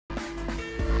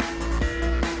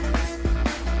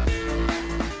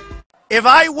If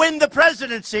I win the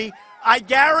presidency, I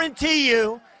guarantee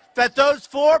you that those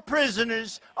 4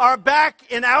 prisoners are back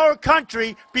in our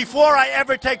country before I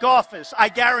ever take office. I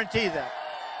guarantee that.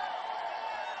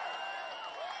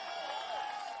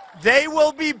 They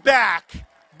will be back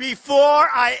before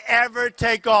I ever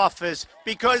take office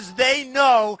because they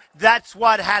know that's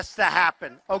what has to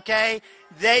happen, okay?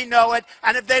 They know it,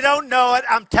 and if they don't know it,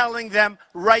 I'm telling them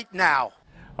right now.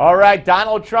 All right,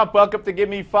 Donald Trump, welcome to Give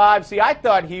Me 5. See, I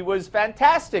thought he was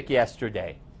fantastic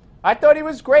yesterday. I thought he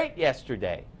was great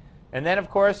yesterday. And then, of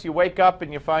course, you wake up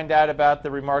and you find out about the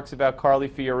remarks about Carly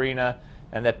Fiorina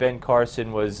and that Ben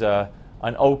Carson was an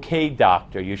okay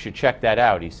doctor. You should check that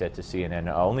out, he said to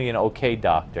CNN. Only an okay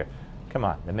doctor. Come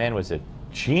on, the man was a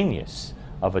genius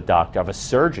of a doctor, of a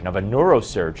surgeon, of a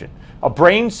neurosurgeon, a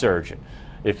brain surgeon,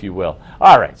 if you will.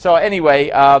 All right, so anyway,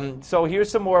 so here's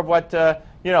some more of what,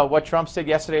 what Trump said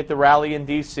yesterday at the rally in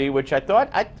D.C., which I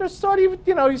just thought he,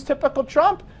 he's typical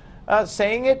Trump.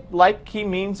 Saying it like he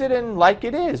means it and like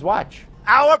it is. Watch.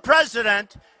 Our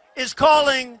president is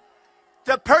calling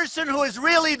the person who is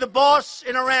really the boss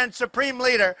in Iran supreme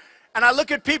leader. And I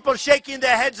look at people shaking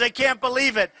their heads. They can't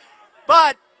believe it.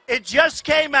 But it just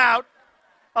came out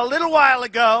a little while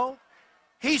ago.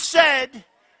 He said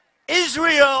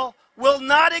Israel will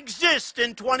not exist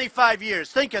in 25 years.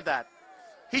 Think of that.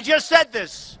 He just said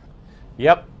this.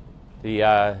 Yep. The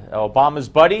Obama's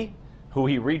buddy, who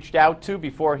he reached out to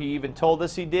before he even told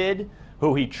us he did,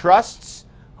 who he trusts,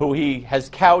 who he has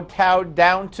kowtowed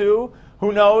down to.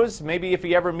 Who knows, maybe if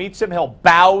he ever meets him, he'll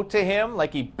bow to him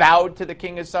like he bowed to the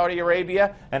king of Saudi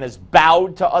Arabia and has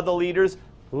bowed to other leaders.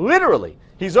 Literally,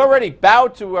 he's already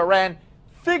bowed to Iran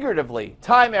figuratively,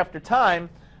 time after time.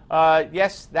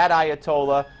 Yes, that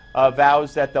Ayatollah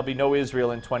vows that there'll be no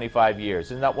Israel in 25 years.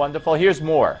 Isn't that wonderful? Here's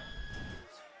more.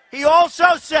 He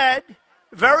also said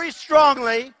very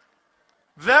strongly,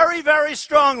 very, very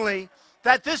strongly,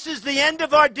 that this is the end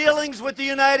of our dealings with the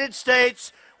United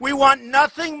States. We want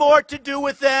nothing more to do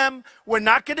with them. We're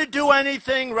not going to do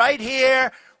anything right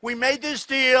here. We made this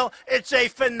deal. It's a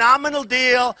phenomenal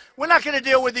deal. We're not going to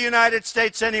deal with the United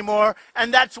States anymore.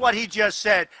 And that's what he just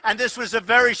said. And this was a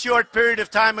very short period of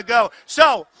time ago.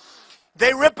 So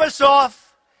they rip us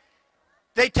off.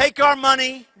 They take our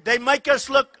money. They make us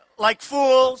look like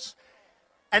fools.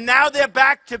 And now they're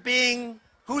back to being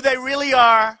who they really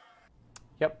are.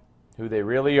 Yep, who they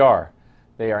really are.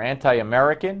 They are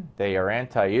anti-American. They are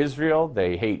anti-Israel.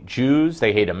 They hate Jews.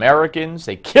 They hate Americans.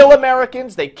 They kill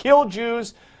Americans. They kill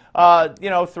Jews, through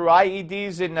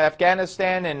IEDs in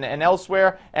Afghanistan and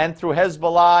elsewhere, and through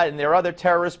Hezbollah and their other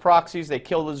terrorist proxies. They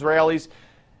killed Israelis.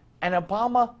 And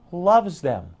Obama loves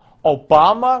them.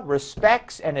 Obama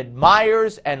respects and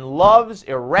admires and loves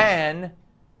Iran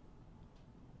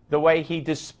the way he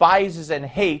despises and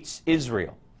hates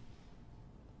Israel.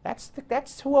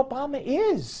 That's who Obama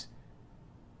is.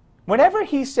 Whenever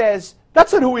he says,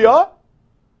 that's not who we are,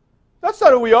 that's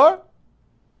not who we are,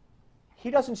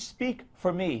 he doesn't speak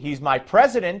for me. He's my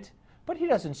president, but he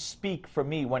doesn't speak for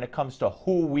me when it comes to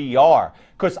who we are,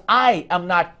 because I am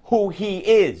not who he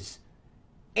is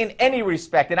in any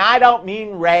respect. And I don't mean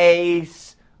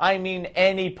race. I mean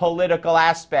any political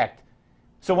aspect.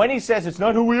 So when he says it's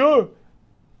not who we are,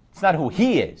 it's not who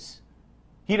he is.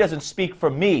 He doesn't speak for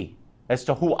me as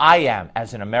to who I am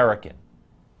as an American.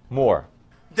 More.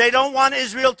 They don't want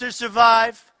Israel to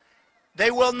survive.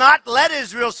 They will not let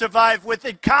Israel survive with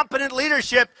incompetent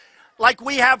leadership like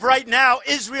we have right now.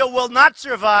 Israel will not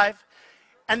survive.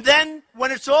 And then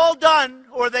when it's all done,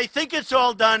 or they think it's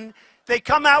all done, they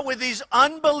come out with these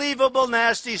unbelievable,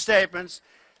 nasty statements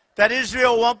that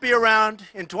Israel won't be around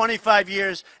in 25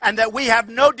 years and that we have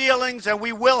no dealings and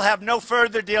we will have no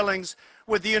further dealings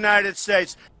with the United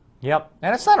States. Yep.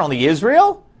 And it's not only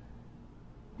Israel.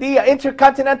 The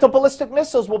intercontinental ballistic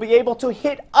missiles will be able to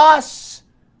hit us.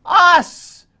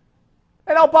 Us.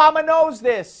 And Obama knows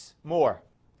this. More.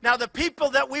 Now, the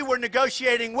people that we were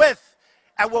negotiating with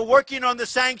and were working on the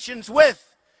sanctions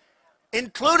with,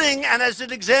 including, and as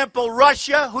an example,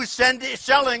 Russia, who's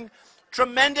selling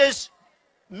tremendous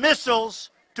missiles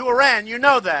to Iran. You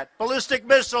know that. Ballistic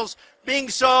missiles being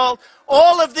sold.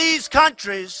 All of these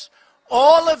countries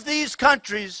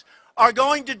are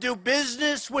going to do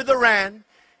business with Iran.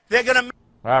 They're going to...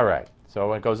 All right.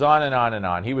 So it goes on and on and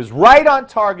on. He was right on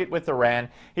target with Iran.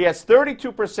 He has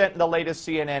 32% in the latest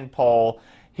CNN poll.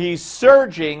 He's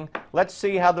surging. Let's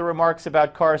see how the remarks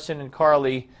about Carson and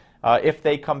Carly, if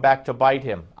they come back to bite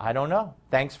him. I don't know.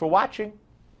 Thanks for watching.